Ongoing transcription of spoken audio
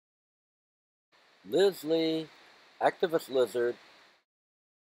Liz Lee, activist lizard.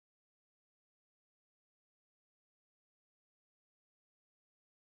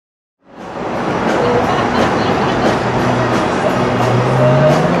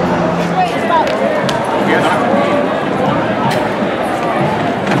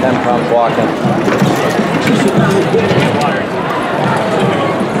 Then comes walking.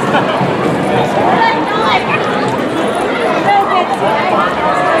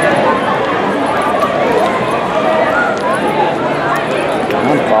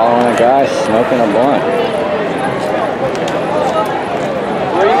 I'm following a guy smoking a blunt.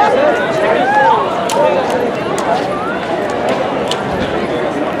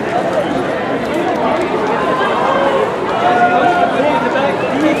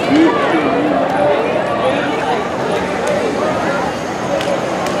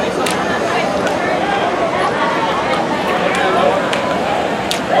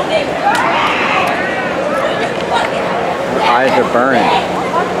 Her eyes are burning.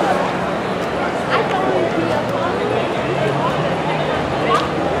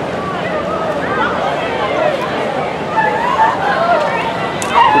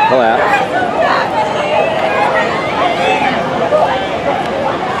 Collapse.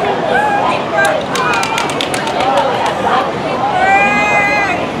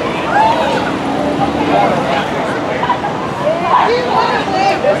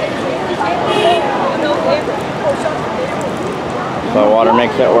 So water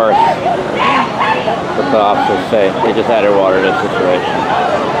makes it worse. That's what the officers say. They just added water to the situation.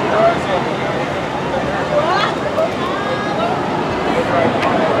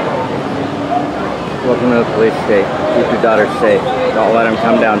 Welcome to the police state. Keep your daughter safe. Don't let them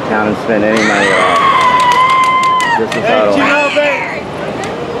come downtown and spend any money at all. This is how it'll end.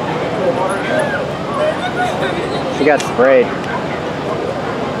 She got sprayed.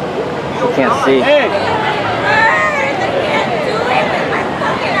 She can't see.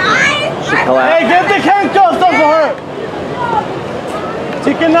 She collapsed. Hey, get the handcuffs off of her!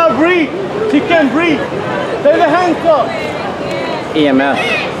 She cannot breathe. She can't breathe. Take the handcuffs. EMS.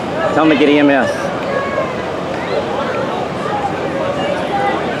 Tell them to get EMS.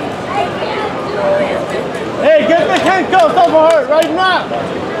 Hey, get the handcuffs off of her right now!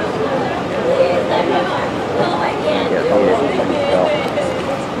 Yeah, don't get something.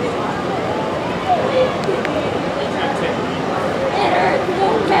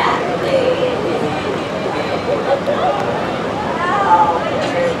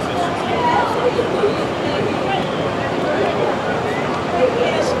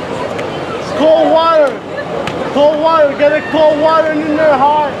 Cold water! Cold water! Get it cold water in their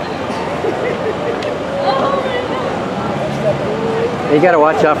heart! You gotta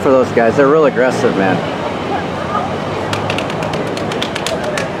watch out for those guys. They're real aggressive, man.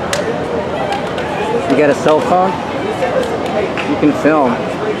 You got a cell phone? You can film.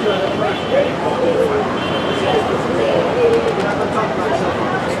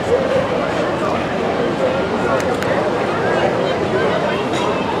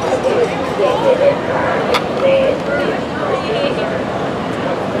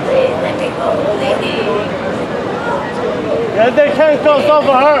 Get the handcuffs off of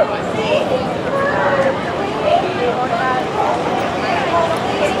her!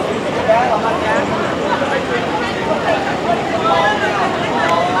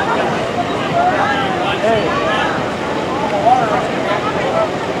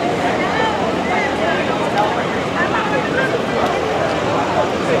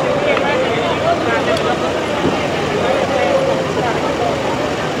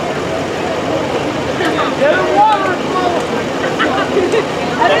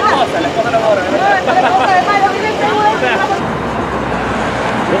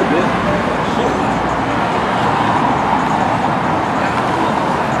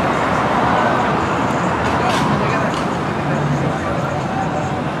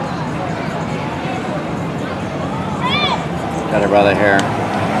 Got her by the hair.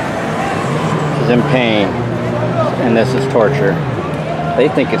 She's in pain, and this is torture. They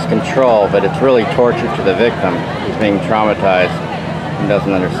think it's control, but it's really torture to the victim who's being traumatized and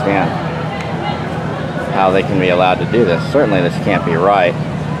doesn't understand how they can be allowed to do this. Certainly this can't be right.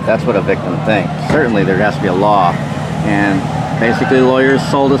 That's what a victim thinks. Certainly there has to be a law. And basically the lawyers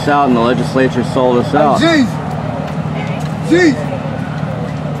sold us out and the legislature sold us out. Jeez! Jeez!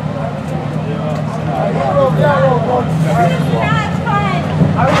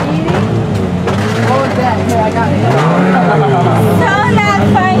 Are we eating? What was that? Here, I got it. So not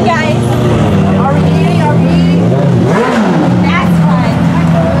fun, guys. Are we eating? Are we eating? That's fun.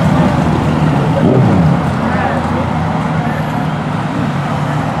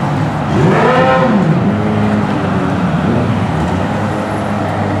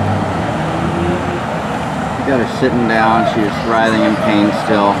 sitting down. She was writhing in pain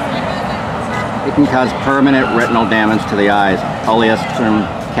still. It can cause permanent retinal damage to the eyes. Oleoresin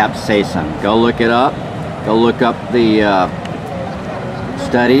capsicum. Go look it up. Go look up the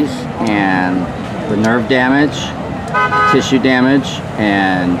studies and the nerve damage, tissue damage,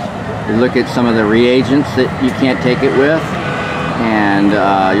 and you look at some of the reagents that you can't take it with, and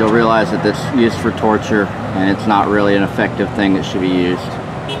you'll realize that it's used for torture, and it's not really an effective thing that should be used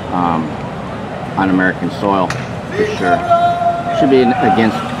on American soil, for sure. Should be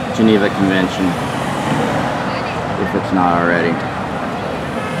against Geneva Convention, if it's not already.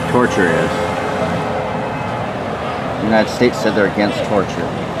 Torture is. The United States said they're against torture.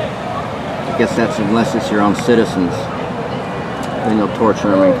 I guess that's unless it's your own citizens. Then you'll torture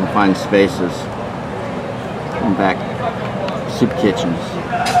them in confined spaces. And back soup kitchens.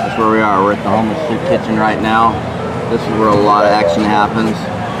 That's where we are. We're at the homeless soup kitchen right now. This is where a lot of action happens.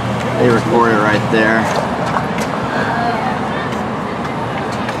 They record it right there.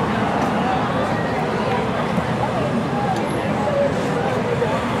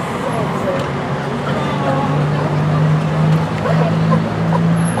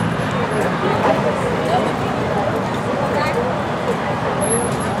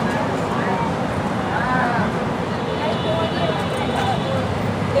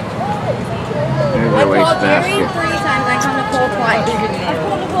 I called Jerry 3 times. I come to call twice. I've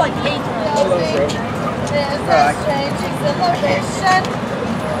called him like 8 times. There's a strange exhilaration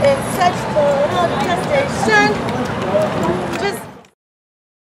in such total devastation. Just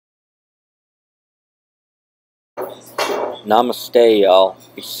Namaste, y'all.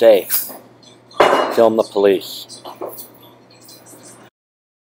 Be safe. Film the police.